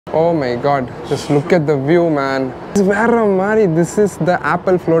Oh my god, just look at the view, man. This is the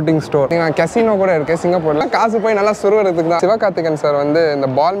Apple floating store. Casino kuda irukku Singapore. Kaasu poi nalla suruvaradhukku dhaan Sivakarthikeyan sir vandu the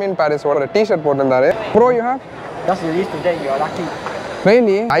Balmain Paris oda t-shirt potirundaru. Pro you have? Just released today, you are lucky.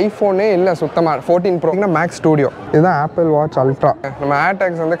 Really? iPhone illa suttama 14 Pro Max Studio. This is Apple Watch Ultra. நம்ம air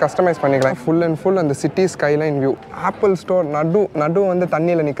tags வந்து customise பண்ணிக்கலாம். Full and full அந்த city skyline view. Apple store நடு வந்து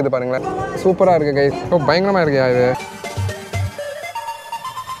தண்ணில நிக்குது பாருங்களேன். சூப்பரா இருக்கு गाइस. பயங்கரமா இருக்குயா இது.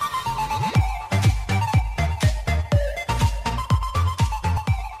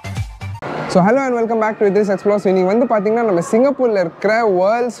 So hello and welcome back to Idris Explores. இன்னைக்கு வந்து பாத்தீங்கன்னா நம்ம சிங்கப்பூர்ல இருக்கிற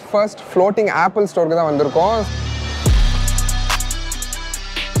world's first floating Apple store க்கு தான் வந்திருக்கோம்.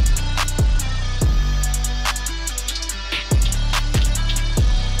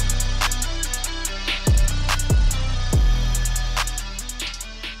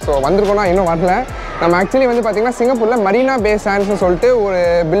 ஸோ வந்திருக்கோம்னா இன்னும் வரல. நம்ம ஆக்சுவலி வந்து பார்த்தீங்கன்னா சிங்கப்பூரில் மரீனா பே சாண்ட்ஸ்னு சொல்லிட்டு ஒரு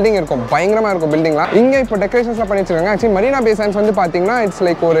பில்டிங் இருக்கும், பயங்கரமாக இருக்கும் பில்டிங்லாம். இங்கே இப்போ டெக்கரேஷன்ஸ்லாம் பண்ணி வச்சுருக்காங்க. ஆக்சுவலி மரீனா பே சாண்ட்ஸ் வந்து பார்த்தீங்கன்னா இட்ஸ்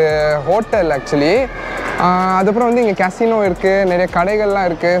லைக் ஒரு ஹோட்டல் ஆக்சுவலி. அதுக்கப்புறம் வந்து இங்கே கேசினோ இருக்குது, நிறைய கடைகள்லாம்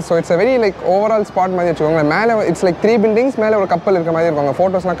இருக்குது. So it's a very like overall spot மாதிரி வச்சுக்கோங்க. மேலே இட்ஸ் லைக் 3 பில்டிங்ஸ், மேலே ஒரு கப்பல் இருக்க மாதிரி இருக்காங்க.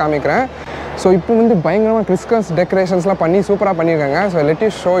 ஃபோட்டோஸ்லாம் காமிக்கிறேன். ஸோ இப்போ வந்து பயங்கரமாக கிறிஸ்மஸ் டெக்கரேஷன்ஸ்லாம் பண்ணி சூப்பராக பண்ணியிருக்காங்க. So let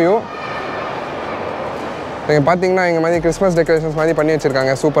you show you. நீங்கள் பார்த்தீங்கன்னா இங்கே மாதிரி கிறிஸ்மஸ் டெக்கரேஷன்ஸ் மாதிரி பண்ணி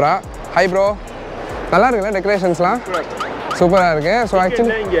வச்சுருக்காங்க சூப்பராக. ஹை ப்ரோ, நல்லா இருக்குல்ல டெக்கரேஷன்ஸ்லாம்? சூப்பராக இருக்குது. ஸோ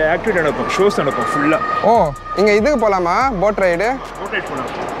ஆக்சுவலி இங்கே ஆக்டிவிட்டி நடக்கும், ஷோஸ் நடக்கும் ஃபுல்லாக. ஓ, இங்கே இதுக்கு போகலாமா? Boat ride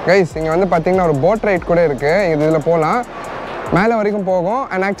guys. இங்கே வந்து பார்த்தீங்கன்னா ஒரு போட் ரைட் கூட இருக்குது. இதில் போகலாம், மேலே வரைக்கும் போகும்.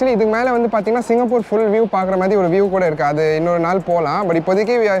 அண்ட் ஆக்சுவலி இதுக்கு மேலே வந்து பார்த்தீங்கன்னா சிங்கப்பூர் ஃபுல் வியூ பார்க்குற மாதிரி ஒரு வியூ கூட இருக்குது. அது இன்னொரு நாள் போகலாம். பட்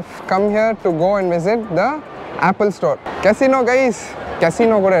இப்போதைக்கு we have come here to go and visit the Apple store. Casino guys,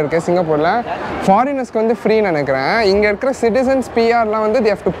 casino கூட இருக்குது சிங்கப்பூரில். ஃபாரினர்ஸ்க்கு வந்து ஃப்ரீன்னு நினைக்கிறேன். இங்கே இருக்கிற சிட்டிசன்ஸ் பிஆர்லாம் வந்து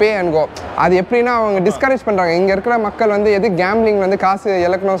they have to pay and go. அது எப்படின்னா அவங்க டிஸ்கரேஜ் பண்ணுறாங்க. இங்கே இருக்கிற மக்கள் வந்து எது கேம்லிங் வந்து காசு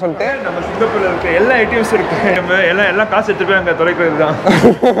இழக்கணும்னு சொல்லிட்டு. நம்ம சிங்கப்பூரில் இருக்க எல்லா ஐட்டம்ஸ் இருக்குது, நம்ம எல்லாம் காசு எடுத்துகிட்டு போய் அங்கே தொலைக்கிறது தான்.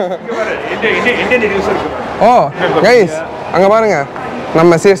 இந்தியன் ஐட்டம்ஸ் இருக்குது. ஓ கைஸ், அங்கே பாருங்கள்,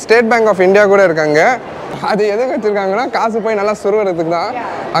 நம்ம ஸ்டேட் பேங்க் ஆஃப் இந்தியா கூட இருக்காங்க. அது எதுக்கு வச்சுருக்காங்கன்னா காசு போய் நல்லா சுருவறதுக்கு தான்.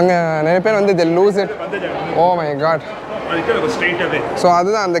 அங்கே நிறைய பேர் வந்து they lose it. Oh my God. So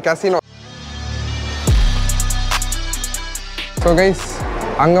அதுதான் அந்த கேசினோ. ஸோ கைஸ்,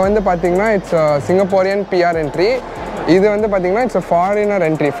 அங்கே வந்து பார்த்தீங்கன்னா இட்ஸ் சிங்கப்பூரியன் பிஆர் என்ட்ரி. இது வந்து பார்த்தீங்கன்னா இட்ஸ் ஃபாரினர்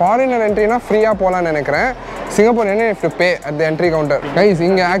என்ட்ரி. ஃபாரினர் என்ட்ரினா ஃப்ரீயாக போகலான்னு நினைக்கிறேன். Singaporean to pay at the entry counter. Guys,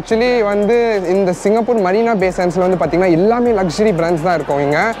 இங்கே ஆக்சுவலி வந்து இந்த சிங்கப்பூர் மரீனா பே சாண்ட்ஸில் வந்து பார்த்தீங்கன்னா எல்லாமே லக்ஸரி பிராண்ட்ஸ் தான் இருக்கும்.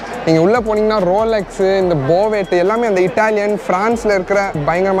 இங்கே உள்ளே போனீங்கன்னா ரோலெக்ஸு, இந்த போவேட்டு எல்லாமே அந்த இட்டாலியன், ஃப்ரான்ஸில் இருக்கிற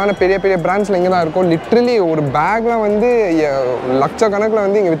பயங்கரமான பெரிய பெரிய பிராண்ட்ஸில் இங்கே தான் இருக்கும். லிட்ரலி ஒரு பேக்கில் வந்து லட்சக்கணக்கில்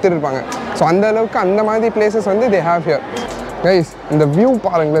வந்து இங்கே விற்றுருப்பாங்க. ஸோ அந்த அளவுக்கு அந்த மாதிரி பிளேசஸ் வந்து தே ஹேவ் ஹியர். கைஸ், இந்த வியூ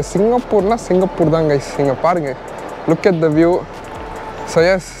பாருங்களேன். சிங்கப்பூர்னா சிங்கப்பூர் தான் கைஸ். இங்கே பாருங்கள், look at the view. So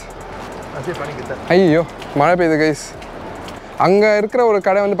S, ஐயோ மழை பெய்யுது கைஸ். அங்கே இருக்கிற ஒரு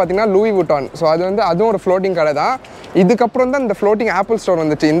கடை வந்து பார்த்திங்கன்னா லூயி வுட்டான். ஸோ அது வந்து அதுவும் ஒரு ஃப்ளோட்டிங் கடை தான். இதுக்கப்புறம் தான் இந்த ஃப்ளோட்டிங் ஆப்பிள் ஸ்டோர்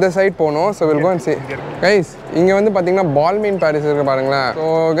வந்துச்சு. இந்த சைட் போகணும். So will go and see. Guys, இங்கே வந்து பார்த்தீங்கன்னா பால்மெயின் பாரிஸ் இருக்குது பாருங்களேன். ஸோ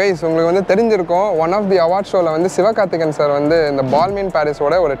கைஸ், உங்களுக்கு வந்து தெரிஞ்சிருக்கும், ஒன் ஆஃப் தி அவார்ட் ஷோவில் வந்து சிவகார்த்திகேயன் சார் வந்து இந்த பால்மெயின்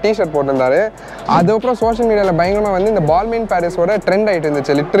பாரிஸோட ஒரு டிஷர்ட் போட்டிருந்தாரு. அதுக்கப்புறம் சோஷியல் மீடியாவில் பயங்கரமாக வந்து இந்த பால்மெயின் பாரிஸோட ட்ரெண்ட் ஆகிட்டு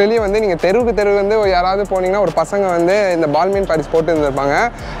இருந்துச்சு. லிட்ரலி வந்து நீங்கள் தெருவுக்கு வந்து யாராவது போனீங்கன்னா ஒரு பசங்க வந்து இந்த பால்மெயின் பாரிஸ் போட்டு இருந்திருப்பாங்க.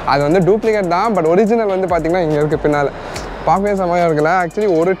 அது வந்து டூப்ளிகேட் தான், பட் ஒரிஜினல் வந்து பார்த்தீங்கன்னா இங்கே இருக்குது பின்னால். பார்க்கவே செம்மையாக இருக்குல்ல. ஆக்சுவலி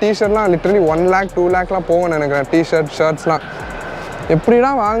ஒரு டிஷர்ட்லாம் லிட்ரலி 1 lakh 2 lakhலாம் போகும்னு நினைக்கிறேன். டிஷர்ட் ஷர்ட்ஸ்லாம்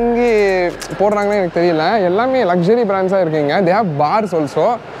எப்படிலாம் வாங்கி போடுறாங்கன்னு எனக்கு தெரியல. எல்லாமே லக்ஸரி பிராண்ட்ஸாக இருக்குங்க. They have parse also.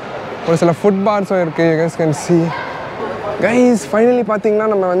 ஒரு சில ஃபுட் பார்ஸும் இருக்குது. You guys can see. Guys, finally பார்த்தீங்கன்னா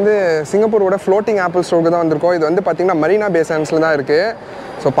நம்ம வந்து சிங்கப்பூரோட ஃப்ளோட்டிங் ஆப்பிள் ஸ்டோருக்கு தான் வந்திருக்கோம். இது வந்து பார்த்தீங்கன்னா மரீனா பே சாண்ட்ஸில் தான் இருக்குது.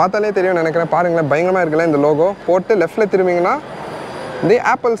 ஸோ பார்த்தாலே தெரியும்னு நினைக்கிறேன். பாருங்களேன், பயங்கரமாக இருக்குல்ல இந்த லோகோ போட்டு. லெஃப்ட்டில் திரும்பிங்கன்னா தி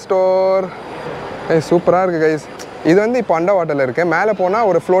ஆப்பிள் ஸ்டோர். கைஸ், சூப்பராக இருக்குது கைஸ். இது வந்து இப்போ அண்டர் வாட்டரில் இருக்குது. மேலே போனால்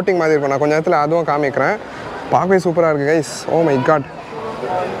ஒரு ஃப்ளோட்டிங் மாதிரி இருக்கும். நான் கொஞ்சம் நேரத்தில் அதுவும் காமிக்கிறேன். பார்க்கவே சூப்பராக இருக்குது guys. Oh my God.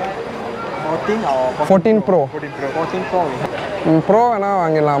 14 Pro. Bro வேணால்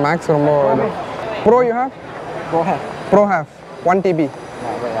வாங்கிடலாம். மேக்ஸ் ரொம்ப இது. Bro you have? Bro have 1 TB.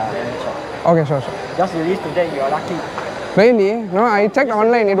 Okay, sure. Just released today, you are lucky. Really? No, I checked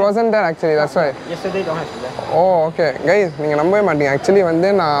online. It wasn't there actually. That's why. Yesterday don't have today. Oh, okay. Guys, நீங்கள் நம்பவே மாட்டீங்க. Actually வந்து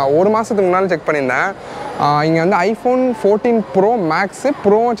நான் ஒரு மாதத்துக்கு முன்னால் check பண்ணியிருந்தேன். இங்கே வந்து iPhone 14 Pro Max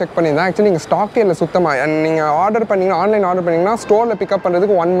ப்ரோவும் செக் பண்ணியிருந்தேன். ஆக்சுவலி இங்கே ஸ்டாக்கே இல்லை சுத்தமாக. நீங்கள் ஆர்டர் பண்ணிங்கன்னா, ஆன்லைன் ஆர்டர் பண்ணிங்கன்னா ஸ்டோரில் பிக்கப்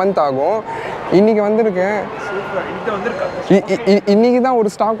பண்ணுறதுக்கு 1 month ஆகும். இன்றைக்கி வந்திருக்கு. இன்றைக்கி தான்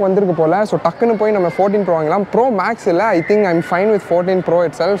ஒரு ஸ்டாக் வந்திருக்கு போல். ஸோ டக்குன்னு போய் நம்ம 14 Pro வாங்கலாம். ப்ரோ மேக்ஸ் இல்லை. I think I am fine with 14 Pro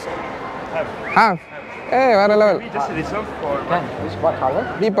it self. வேற level. What color?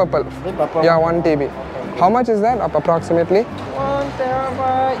 Deep purple. Yeah, 1 TB. How much is that approximately? 1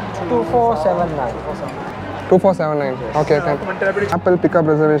 terabyte, 2479. 2479. Okay, okay. Apple pickup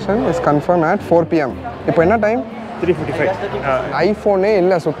reservation is confirmed at 4 p.m. இப்போ என்ன time? 355. ஐஃபோனே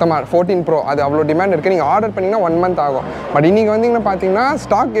இல்லை சுத்தமாக 14 bro அது அவ்வளோ demand இருக்குது. நீங்கள் order பண்ணிங்கன்னா 1 month ஆகும். பட் இன்றைக்கி வந்தீங்கன்னா பார்த்தீங்கன்னா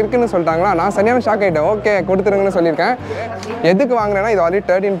ஸ்டாக் இருக்குன்னு சொல்லிட்டாங்களா. நான் சரியான ஷாக் ஆகிட்டேன். ஓகே கொடுத்துருங்கன்னு சொல்லியிருக்கேன். எதுக்கு வாங்கினேன்னா இது ஆல்ரெடி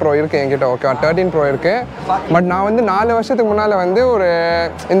 13 ப்ரோ இருக்குது என்கிட்ட. ஓகே 13 ப்ரோ இருக்குது. பட் நான் வந்து 4 வருஷத்துக்கு முன்னால் வந்து ஒரு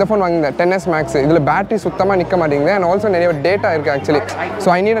இந்த ஃபோன் வாங்கியிருந்தேன் 10s Max. இதில் பேட்டரி சுத்தமாக நிற்க மாட்டேங்குது. அண்ட் ஆல்சோ நிறைய டேட்டா இருக்குது actually. So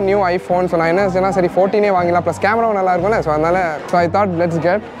I need a new iPhone. So நான் என்ன சொன்னால் சரி 14 வாங்கிக்கலாம், ப்ளஸ் கேமராவும் நல்லா இருக்கும்ல. ஸோ அதனால் ஐ தாட் லெட்ஸ்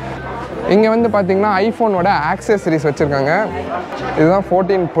கெட். இங்கே வந்து பார்த்தீங்கன்னா ஐஃபோனோட ஆக்சஸரிஸ் வச்சுருக்காங்க. இதுதான்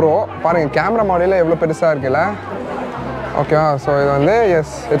 14 ப்ரோ. பாருங்கள் கேமரா மாடலில் எவ்வளோ பெருசாக இருக்குல்ல. ஓகேவா? ஸோ இது வந்து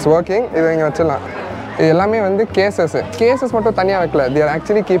எஸ் இட்ஸ் ஒர்க்கிங். இது இங்கே வச்சிடலாம். இது எல்லாமே வந்து கேசஸ் மட்டும் தனியாக வைக்கல. They are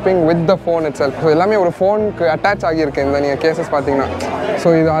actually keeping with the phone it self. So எல்லாமே ஒரு ஃபோனுக்கு அட்டாச் ஆகியிருக்கு. இந்த நீங்கள் கேசஸ் பார்த்தீங்கன்னா ஸோ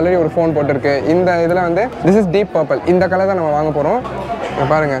இது ஆல்ரெடி ஒரு ஃபோன் போட்டிருக்கு. இந்த இதில் வந்து திஸ் இஸ் டீப் பர்பிள். இந்த கலர் தான் நம்ம வாங்க போகிறோம்.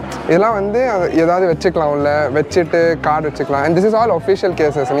 பாருங்கள் இதெல்லாம் வந்து ஏதாவது வச்சுக்கலாம், உள்ள வச்சுட்டு கார்டு வச்சுக்கலாம். And this is all official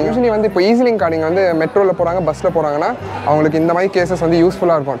cases. நீங்கள் யூஸ்வலி வந்து இப்போ ஈஸிலிங் கார்டு நீங்கள் வந்து மெட்ரோவில் போகிறாங்க, பஸ்ஸில் போகிறாங்கன்னா அவங்களுக்கு இந்த மாதிரி கேசஸ் வந்து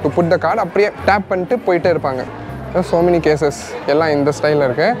யூஸ்ஃபுல்லாக இருக்கும். டு புட் த கார்டு அப்படியே டேப் பண்ணிட்டு போயிட்டே இருப்பாங்க. ஸோ மெனி கேசஸ் எல்லாம் இந்த ஸ்டைலில்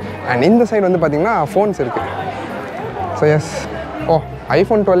இருக்குது. அண்ட் இந்த சைடு வந்து பார்த்திங்கன்னா ஃபோன்ஸ் இருக்குது. ஸோ எஸ் ஓ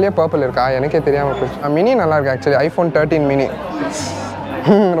iPhone 12 பர்பிள் இருக்கா? எனக்கே தெரியாமல் போச்சு. மினி நல்லாயிருக்கு ஆக்சுவலி. iPhone 13 மினி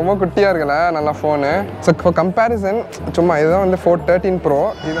ரொம்ப குட்டியாக இருக்குல்ல, நல்லா ஃபோனு. ஸோ இப்போ கம்பேரிசன் சும்மா இதுதான் வந்து 13 ப்ரோ.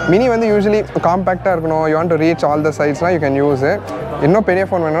 மினி வந்து யூஸ்வலி காம்பேக்டாக இருக்கணும். You want to reach all the சைட்ஸ்னால் you can use. இன்னும் பெரிய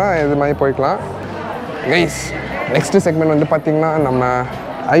ஃபோன் வேணும்னா இது மாதிரி போய்க்கலாம். கைஸ் நெக்ஸ்ட்டு செக்மெண்ட் வந்து பார்த்திங்கன்னா நம்ம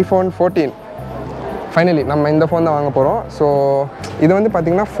iPhone 14 ஃபைனலி நம்ம இந்த ஃபோன் தான் வாங்க போகிறோம். ஸோ இது வந்து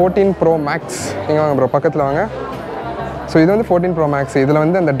பார்த்திங்கன்னா 14 ப்ரோ மேக்ஸ். நீங்கள் வாங்க ப்ரோ பக்கத்தில் வாங்க. ஸோ இது வந்து 14 ப்ரோ மேக்ஸ். இதில்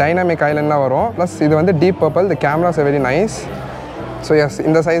வந்து அந்த டைனாமிக் ஐலண்ட்லாம் வரும். ப்ளஸ் இது வந்து deep purple. The cameras are very nice. So S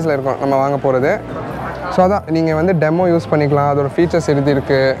இந்த சைஸில் இருக்கும் நம்ம வாங்க போகிறது. ஸோ அதான் நீங்கள் வந்து டெமோ யூஸ் பண்ணிக்கலாம். அதோட ஃபீச்சர்ஸ்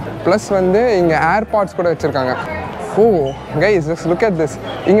இருக்குது. ப்ளஸ் வந்து இங்கே ஏர்பாட்ஸ் கூட வச்சுருக்காங்க. ஓ guys just look at this.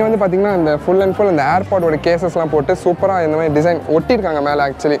 இங்கே வந்து பார்த்திங்கன்னா இந்த ஃபுல் அண்ட் ஃபுல் இந்த ஏர்பாடோட கேசஸ்லாம் போட்டு சூப்பராக இந்த மாதிரி டிசைன் ஒட்டியிருக்காங்க மேலே.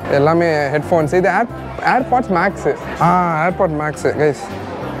 ஆக்சுவலி எல்லாமே ஹெட்ஃபோன்ஸ். இது AirPods maths. AirPod maths guys.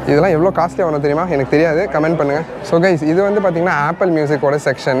 இதெல்லாம் எவ்வளோ காஸ்ட்லியாக வரும் தெரியுமா? எனக்கு தெரியாது, கமெண்ட் பண்ணுங்கள். ஸோ கைஸ் இது வந்து பார்த்திங்கன்னா ஆப்பிள் மியூசிக்கோட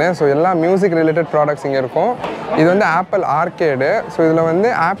செக்ஷனு. ஸோ எல்லா மியூசிக் ரிலேட்டட் ப்ராடக்ட்ஸ் இங்கே இருக்கும். இது வந்து ஆப்பிள் ஆர்கேடு. ஸோ இதில் வந்து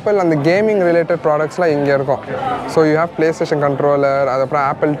ஆப்பிள் அந்த கேமிங் ரிலேட்டட் ப்ராடக்ட்ஸ்லாம் இங்கே இருக்கும். So you have play station controller, அதுக்கப்புறம்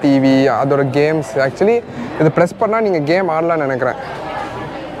ஆப்பிள் டிவி, அதோட கேம்ஸ். ஆக்சுவலி இது ப்ரெஸ் பண்ணால் நீங்கள் கேம் ஆடலான்னு நினைக்கிறேன்.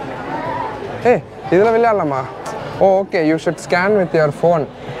 இதில் விளையாடலாமா? Okay you should scan with your phone.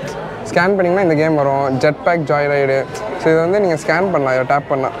 Scan பண்ணிங்கன்னா இந்த கேம் வரும். Jet back Joy ride. So இது வந்து நீங்கள் ஸ்கேன் பண்ணலாம், இதை டேப்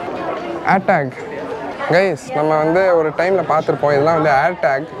பண்ணலாம். ஏர்டேக் கைஸ் நம்ம வந்து ஒரு டைமில் பார்த்துருப்போம். இதெல்லாம் வந்து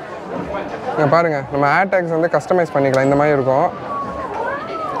ஏர்டேக். இங்கே பாருங்கள் நம்ம ஏர்டேக்ஸ் வந்து கஸ்டமைஸ் பண்ணிக்கலாம். இந்த மாதிரி இருக்கும்.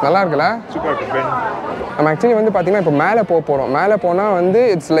 நல்லா இருக்குல்ல? நம்ம ஆக்சுவலி வந்து பார்த்திங்கன்னா இப்போ மேலே போகிறோம். மேலே போனால் வந்து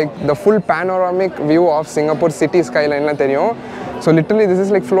it's like the full panoramic view of Singapore city ஸ்கைலைன்லாம் தெரியும். So literally this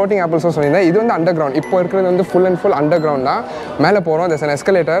is like floating ஆப்பிள்ஸும் சொல்லியிருந்தேன். இது வந்து அண்டர் கிரவுண்ட். இப்போ இருக்கிறது வந்து full and full under ground தான். மேலே போகிறோம். That's an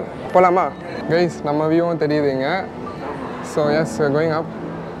escalator. போகலாமா கைஸ்? நம்ம வியூவும் தெரியுதுங்க. So S we are going up.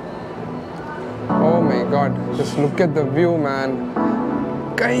 Oh my god, just look at the view man.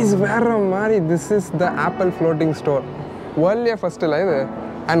 Guys வேறு மாதிரி. this is the Apple floating store. வேர்ல்ட்லேயே first இல்லை இது.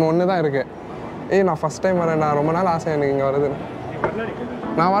 அண்ட் ஒன்று தான் இருக்குது. நான் ஃபஸ்ட் டைம் வரேன். நான் ரொம்ப நாள் ஆசை எனக்கு இங்கே வருது.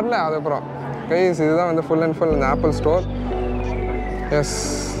 நான் வரல அதுக்கப்புறம். கைஸ் இதுதான் வந்து ஃபுல் அண்ட் ஃபுல் இந்த ஆப்பிள் ஸ்டோர். எஸ்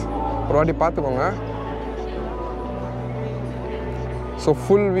ஒரு வாட்டி பார்த்துக்கோங்க. ஸோ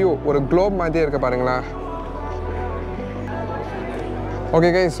ஃபுல் வியூ ஒரு குளோப் மாதிரியே இருக்க பாருங்களேன். ஓகே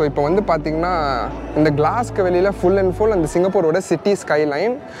கைஸ் ஸோ இப்போ வந்து பார்த்திங்கன்னா இந்த கிளாஸ்க்கு வெளியில் ஃபுல் அண்ட் ஃபுல் அந்த சிங்கப்பூரோட சிட்டி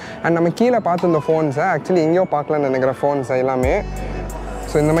ஸ்கைலைன். அண்ட் நம்ம கீழே பார்த்து இந்த ஃபோன்ஸை ஆக்சுவலி எங்கேயோ பார்க்கலான்னு நினைக்கிற ஃபோன்ஸ் எல்லாமே.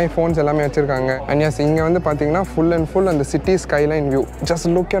 ஸோ இந்த மாதிரி ஃபோன்ஸ் எல்லாமே வச்சுருக்காங்க. அண்ட் எஸ் இங்கே வந்து பார்த்திங்கன்னா ஃபுல் அண்ட் ஃபுல் அந்த city skyline view. Just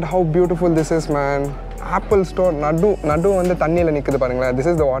look at how beautiful this is man. Apple store நடு வந்து தண்ணியில் நிற்குது பாருங்களேன். This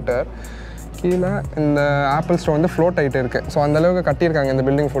is the water. கீழே இந்த ஆப்பிள் ஸ்டோர் வந்து ஃப்ளோட் ஆகிட்டு இருக்குது. ஸோ அந்தளவுக்கு கட்டியிருக்காங்க இந்த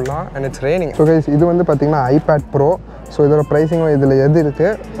பில்டிங் ஃபுல்லாக. And it's raining. So guys இது வந்து பார்த்திங்கன்னா iPad Pro. ஸோ இதோட ப்ரைஸிங்கும் இதில் எது இருக்குது.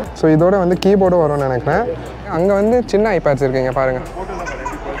 ஸோ இதோட வந்து கீபோர்டும் வரும்னு நினைக்கிறேன். அங்கே வந்து சின்ன ஐபேட்ஸ் இருக்குங்க பாருங்கள்.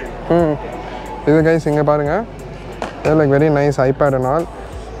 இது கைஸ் இங்கே பாருங்கள். இது like very nice iPad and all.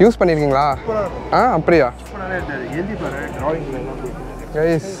 Use பண்ணியிருக்கீங்களா? அப்படியா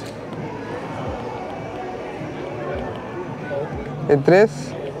கைஸ்? Idris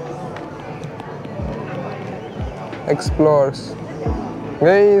explores.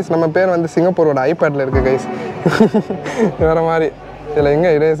 கைஸ் நம்ம பேர் வந்து சிங்கப்பூரோட ஐபேடில் இருக்குது கைஸ். வேறு மாதிரி. இதில் எங்கே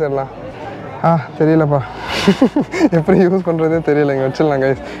இரேசர்லாம் தெரியலப்பா. எப்படி யூஸ் பண்ணுறதே தெரியல. இங்கே வச்சிடலாம்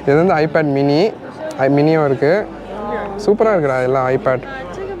கைஸ். இது வந்து iPad மினியும் இருக்குது. சூப்பராக இருக்குடா எல்லாம்.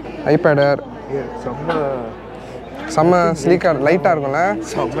 iPad Air செம்ம ஸ்லீக்கர் லைட்டாக இருக்கும்ல.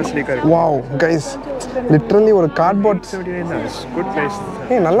 செம்ம ஸ்லீக்கர். வாவ் கைஸ், லிட்ரலி ஒரு கார்ட்போர்ட். Good price.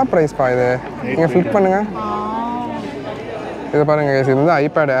 நல்ல ப்ரைஸ்ப்பா இது. நீங்கள் ஃப்ளிப் பண்ணுங்கள். இது பாருங்கள் கைஸ், இது வந்து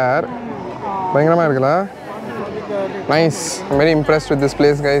ஐபேட் ஏர். பயங்கரமாக இருக்குல்ல. Nice. Very impressed with this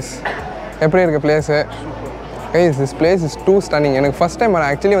place guys. எப்படி இருக்குது place guys? This place is two stunning. எனக்கு ஃபஸ்ட் டைம்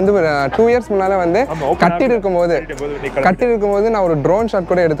ஆக்சுவலி வந்து 2 இயர்ஸ் முன்னால் வந்து கட்டிட்டு இருக்கும்போது நான் ஒரு ட்ரோன் ஷாட்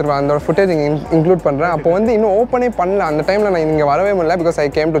கூட எடுத்துருவேன். அந்த ஃபுட்டேஜ் இங்கே இன்க்ளூட் பண்ணுறேன். அப்போ வந்து இன்னும் ஓப்பனே பண்ணல. அந்த டைமில் நான் இங்கே வரவே முடியல, because I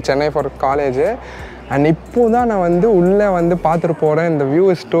came to Chennai for college. And இப்போ தான் நான் வந்து உள்ளே வந்து பார்த்துட்டு போகிறேன். இந்த view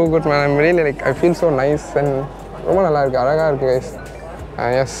is two good man. Really like I feel so nice and ரொம்ப நல்லா இருக்குது, அழகாக இருக்குது கைஸ்.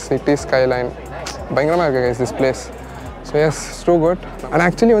 எஸ், சிட்டி ஸ்கைலைன் பயங்கரமாக இருக்குது guys this place. So S, it's two good. And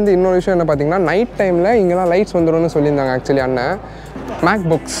actually வந்து இன்னொரு விஷயம் என்ன பார்த்தீங்கன்னா, நைட் டைமில் இங்கெல்லாம் லைட்ஸ் வந்துடும்னு சொல்லியிருந்தாங்க ஆக்சுவலி அண்ணன். மேக்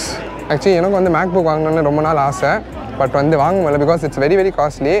புக்ஸ் ஆக்சுவலி எனக்கு வந்து மேக் புக் வாங்கணுன்னு ரொம்ப நாள் ஆசை, பட் வந்து வாங்க முடியல because it's very very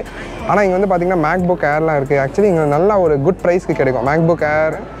costly. ஆனால் இங்கே வந்து பார்த்திங்கன்னா மேக் புக் ஏர்லாம் இருக்குது. ஆக்சுவலி இங்கே நல்லா ஒரு குட் ப்ரைஸ்க்கு கிடைக்கும். மேக் புக்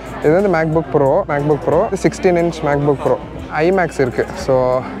ஏர் இது வந்து make book bro 16 inch make book bro IMAX இருக்குது. So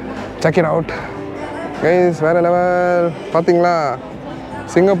check it out guys. வேறு லெவல். பார்த்தீங்களா,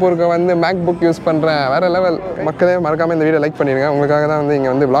 சிங்கப்பூருக்கு வந்து மேக் புக் யூஸ் பண்ணுறேன். வேறு லெவல். மக்களே மறக்காமல் இந்த வீடியோ லைக் பண்ணிடுங்க. உங்களுக்காக தான் வந்து இங்கே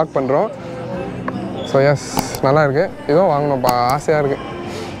வந்து விளாக் பண்ணுறோம். ஸோ எஸ், நல்லா இருக்குது. இதுவும் வாங்கணும்ப்பா, ஆசையாக இருக்குது.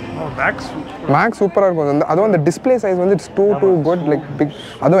 மேக் சூப்பராக இருக்கும். வந்து அதுவும் அந்த டிஸ்பிளே சைஸ் வந்து it's two good like big.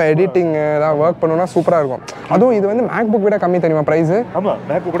 அதுவும் எடிட்டிங் ஏதாவது ஒர்க் பண்ணணும்னா சூப்பராக இருக்கும். அதுவும் இது வந்து மேக் புக் விட கம்மி தெரியுமா ப்ரைஸு?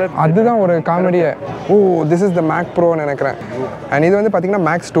 அதுதான் ஒரு காமெடியே. ஓ, திஸ் இஸ் த மேக் ப்ரோன்னு நினைக்கிறேன். அண்ட் இது வந்து பார்த்தீங்கன்னா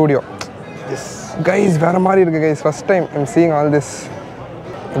மேக் ஸ்டூடியோ கைஸ். வேறு மாதிரி இருக்குது guys. First time I'm seeing all this.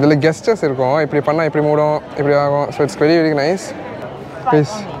 இதில் கெஸ்டர்ஸ் இருக்கும். இப்படி பண்ணால் இப்படி மூடும், இப்படி ஆகும். So it's very very nice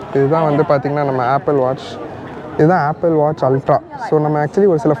guys. இதுதான் வந்து பார்த்திங்கன்னா நம்ம ஆப்பிள் வாட்ச். இதுதான் ஆப்பிள் வாட்ச் அல்ட்ரா. ஸோ நம்ம ஆக்சுவலி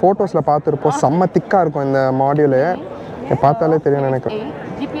ஒரு சில ஃபோட்டோஸில் பார்த்துருப்போம். செம்ம திக்காக இருக்கும் இந்த மாடியூலு. பார்த்தாலே தெரியும் நினைக்கிறேன்.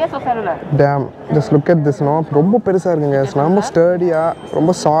 Dam, just look at this. ரொம்ப பெருசாக இருக்குங்க. ரொம்ப ஸ்டர்டியாக,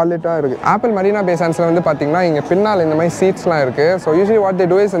 ரொம்ப சாலிட்டாக இருக்குது. ஆப்பிள் மரீனா பே சான்ஸில் வந்து பார்த்திங்கன்னா இங்கே பின்னால் இந்த மாதிரி சீட்ஸ்லாம் இருக்குது. So usually what they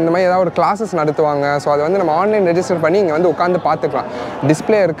do is இந்த மாதிரி ஏதாவது ஒரு கிளாஸஸ் நடத்துவாங்க. ஸோ அது வந்து நம்ம ஆன்லைன் ரெஜிஸ்டர் பண்ணி இங்கே வந்து உட்காந்து பார்த்துக்கலாம்.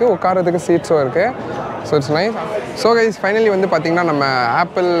 டிஸ்பிளே இருக்குது, உட்காரதுக்கு சீட்ஸும் இருக்குது. So it's nice. So guys, finally வந்து பார்த்திங்கன்னா நம்ம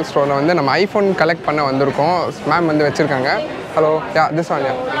ஆப்பிள் ஸ்டோரில் வந்து நம்ம ஐஃபோன் கலெக்ட் பண்ண வந்திருக்கோம். மேம் வந்து வச்சுருக்காங்க. Hello, yeah this one.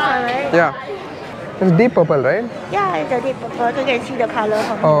 Yeah it's deep purple, right? Yeah, it's a deep purple. You can see the color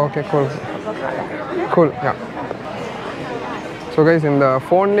from Oh, okay, cool. purple color. Cool, yeah. So guys, இந்த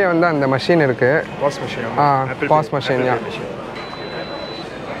ஃபோன்லேயே வந்து அந்த machine இருக்குது. Pass machine. Pass machine, yeah.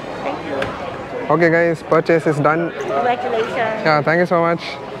 Thank you. Okay guys, purchase is done. Congratulations. Yeah, thank you so much.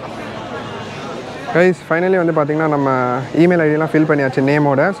 Guys, finally வந்து பார்த்திங்கன்னா நம்ம email ஐடியெலாம் fill பண்ணியாச்சு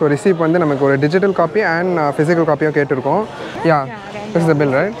நேமோட. So receipt வந்து நமக்கு ஒரு டிஜிட்டல் காப்பி அண்ட் ஃபிசிக்கல் காப்பியும் கேட்டிருக்கோம். யா, this is the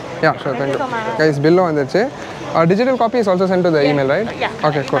bill, right? Yeah, sure, thank you guys. பில்லும் வந்துச்சு. Digital copy is also sent to the email, right?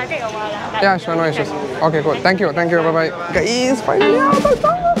 Okay, cool. Yeah, sure, no issues. Okay, cool. Thank you, bye guys. Finally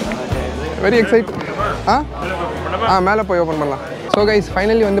very excite. மேலே போய் open பண்ணலாம். So guys,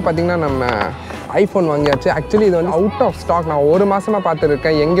 finally வந்து பார்த்திங்கன்னா நம்ம iPhone வாங்கியாச்சு. Actually இது வந்து அவுட் ஆஃப் ஸ்டாக். நான் ஒரு மாதமாக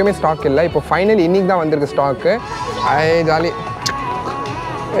பார்த்துருக்கேன், எங்கேயுமே ஸ்டாக் இல்லை. இப்போ ஃபைனலி இன்றைக்கி தான் வந்திருக்கு ஸ்டாக்கு. ஜாலி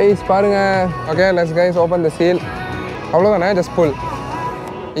கைஸ், பாருங்கள். Okay, let's guys open the seal. அவ்வளோதானே, ஜஸ்ட் புல்.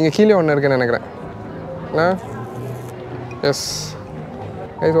 இங்கே கீழே ஒன்று இருக்குன்னு நினைக்கிறேன். எஸ்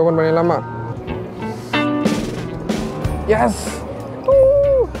கைஸ், ஓப்பன் பண்ணிடலாமா? S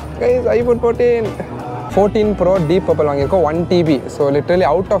guys, iPhone 14 bro deep purple வாங்கியிருக்கோம். 1 TB. So literally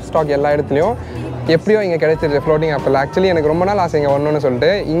out of stock எல்லா இடத்துலையும். எப்படியோ இங்கே கிடைச்சிருச்சு ஃப்ளோட்டிங் ஆப்பிள். ஆக்சுவலி எனக்கு ரொம்ப நாள் ஆசை இங்கே வரணும்னு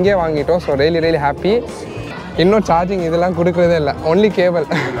சொல்லிட்டு இங்கே வாங்கிட்டோம். So really happy. இன்னும் சார்ஜிங் இதெல்லாம் கொடுக்குறதே இல்லை, ஒன்லி கேபிள்.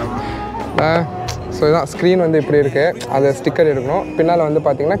 ஸோ இதுதான் ஸ்க்ரீன் வந்து இப்படி இருக்குது. அது ஸ்டிக்கர் எடுக்கணும். பின்னால் வந்து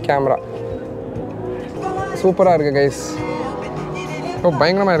பார்த்திங்கன்னா கேமரா சூப்பராக இருக்குது கைஸ். ஓ,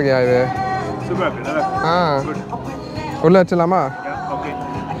 பயங்கரமாக இருக்கியா இது? உள்ளே வச்சிடலாமா?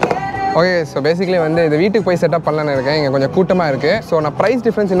 ஓகே, ஸோ பேசிக்கலி வந்து இது வீட்டுக்கு போய் செட்டப் பண்ணலான்னு இருக்கேன். இங்கே கொஞ்சம் கூட்டமாக இருக்குது. ஸோ நான் ப்ரைஸ்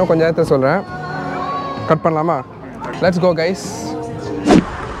டிஃப்ரென்ஸ் இன்னும் கொஞ்சம் நேரத்தில் சொல்கிறேன். கட் பண்ணலாமா? Let's go guys.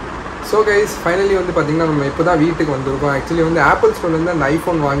 So guys, finally வந்து பார்த்திங்கன்னா நம்ம இப்போ தான் வீட்டுக்கு வந்திருக்கோம். ஆக்சுவலி வந்து ஆப்பிள் ஸ்டோர்லேருந்து அந்த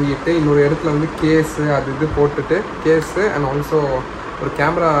ஐஃபோன் வாங்கிட்டு இன்னொரு இடத்துல வந்து கேஸு அது இது போட்டுட்டு கேஸு அண்ட் ஆல்சோ ஒரு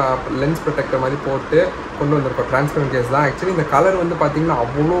கேமரா லென்ஸ் ப்ரொடெக்டர் மாதிரி போட்டு கொண்டு வந்திருக்கோம். ட்ரான்ஸ்பரண்ட் கேஸ் தான். ஆக்சுவலி இந்த கலர் வந்து பார்த்திங்கன்னா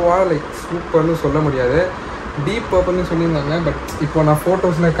அவ்வளோவா லைக் சூப்பர்னு சொல்ல முடியாது. டீப் பர்பிள்னு சொல்லியிருந்தாங்க. பட் இப்போ நான்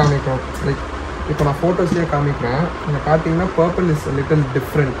ஃபோட்டோஸ்லேயே காமிக்கிறேன். லைக் இப்போ நான் ஃபோட்டோஸ்லேயே காமிக்கிறேன். இங்கே பார்த்தீங்கன்னா பர்பிள் இஸ் லிட்டில்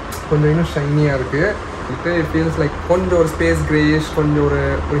டிஃப்ரெண்ட். கொஞ்சம் இன்னும் ஷைனியாக இருக்குது. லிட்டில் இட் ஃபீல்ஸ் லைக் கொஞ்சம் ஒரு ஸ்பேஸ் கிரேயிஷ், கொஞ்சம் ஒரு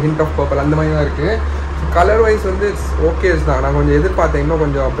ஹிண்ட் ஆஃப் பர்பிள் அந்த மாதிரி தான் இருக்குது. கலர் வைஸ் வந்து இட்ஸ் ஓகேஸ் தான். நான் கொஞ்சம் எதிர்பார்த்தேன் இன்னும்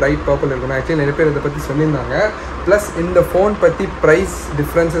கொஞ்சம் பிரைட் பர்பிள் இருக்கணும். ஆக்சுவலி நிறைய பேர் இதை பற்றி சொல்லியிருந்தாங்க. ப்ளஸ் இந்த ஃபோன் பற்றி ப்ரைஸ்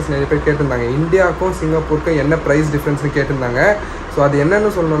டிஃப்ரென்சஸ் நிறைய பேர் கேட்டிருந்தாங்க. இந்தியாவுக்கும் சிங்கப்பூருக்கும் என்ன ப்ரைஸ் டிஃப்ரென்ஸ்னு கேட்டிருந்தாங்க. ஸோ அது என்னென்னு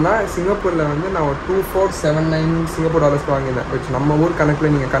சொல்லணும்னா, சிங்கப்பூரில் வந்து நான் ஒரு 2479 சிங்கப்பூர் டாலர்ஸ் வாங்கியிருந்தேன். விச் நம்ம ஊர்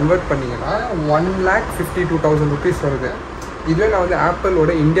கணக்கில் நீங்கள் கன்வெர்ட் பண்ணிங்கன்னா 1,52,000 rupees வருது. இதுவே நான் வந்து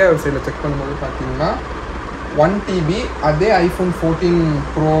ஆப்பிளோட இந்தியா வெப்சைட்டில் செக் பண்ணும்போது பார்த்தீங்கன்னா 1 TB அதே ஐஃபோன் 14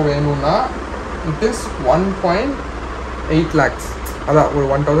 ப்ரோ வேணும்னா இட் இஸ் 1.8 lakhs. அதான் ஒரு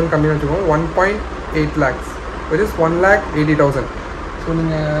 1,000 கம்மியாக வச்சுக்கோங்க. 1.8 lakhs which is 1,80,000. ஸோ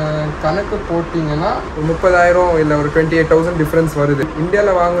நீங்கள் கணக்கு போட்டிங்கன்னா 30,000 இல்லை ஒரு 28,000 டிஃப்ரென்ஸ் வருது.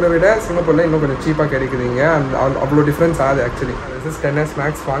 இந்தியாவில் வாங்குற விட சிங்கப்பூரில் இன்னும் கொஞ்சம் சீப்பாக கிடைக்குதுங்க. அவ்வளோ டிஃப்ரென்ஸ் ஆகுது. Actually this is 10s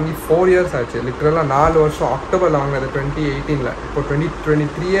Max வாங்கி 4 years ஆச்சு. லிட்டரலாக 4 வருஷம். அக்டோபரில் வாங்கினது 2018. இப்போ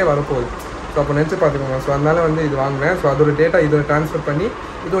 2023 வரப்போகுது. ஸோ அப்போ நினச்சி பார்த்துக்கோங்க. ஸோ அதனால் வந்து இது வாங்கினேன். ஸோ அதோட டேட்டா இதில் ட்ரான்ஸ்ஃபர் பண்ணி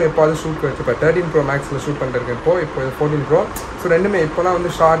இதுவும் எப்போது ஷூட் வச்சுப்பேன். 13 Pro Maxில் ஷூட் பண்ணிருக்கேன். இப்போ 14 Pro. ஸோ ரெண்டுமே இப்போலாம்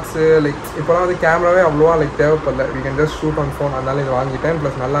வந்து ஷார்ட்ஸு லைக் இப்போலாம் வந்து கேமராவே அவ்வளோவா like தேவைப்படல. We can just shoot on phone. அதனால இது வாங்கிட்டேன்.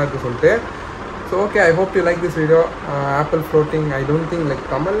 ப்ளஸ் நல்லா இருக்குது சொல்லிட்டு. So okay, I hope you like this video. Apple floating I don't think like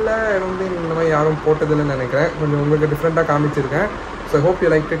தமிழில் இந்த மாதிரி யாரும் போட்டதில்லைன்னு நினைக்கிறேன். கொஞ்சம் உங்களுக்கு டிஃப்ரெண்ட்டாக காமிச்சிருக்கேன். ஸோ ஹோப் யூ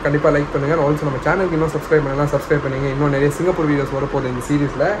லைக் கண்டிப்பாக லைக் பண்ணுங்கள். ஆல்சோ நம்ம சேனலுக்கு இன்னும் சப்ஸ்கிரைப் பண்ணலாம். சப்ஸ்கிரைப் பண்ணிங்க. இன்னும் நிறைய சிங்கப்பூர் வீடியோஸ் வரப்போகுது இந்த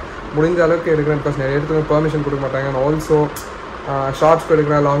சீரீஸில். முடிஞ்ச அளவுக்கு எடுக்கிறேன். பிகாஸ் நிறைய இடத்துல பெர்மிஷன் கொடுக்க மாட்டாங்க. நான் ஆல்சோ ஷார்ட்ஸ்க்கு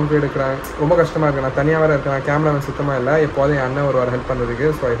எடுக்கிறேன், லாங்க்கு எடுக்கிறேன். ரொம்ப கஷ்டமாக இருக்குது. நான் தனியாக வேறு இருக்கேன். கேமரா சுத்தமாக இல்லை. எப்போதும் என் அண்ணன் ஒரு ஹெல்ப் பண்ணுறதுக்கு.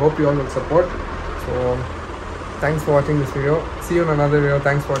 So I hope you all will support. So thanks for வாட்சிங் this video. See you in another video.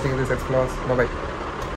 Thanks for watching this Explores. Bye bye.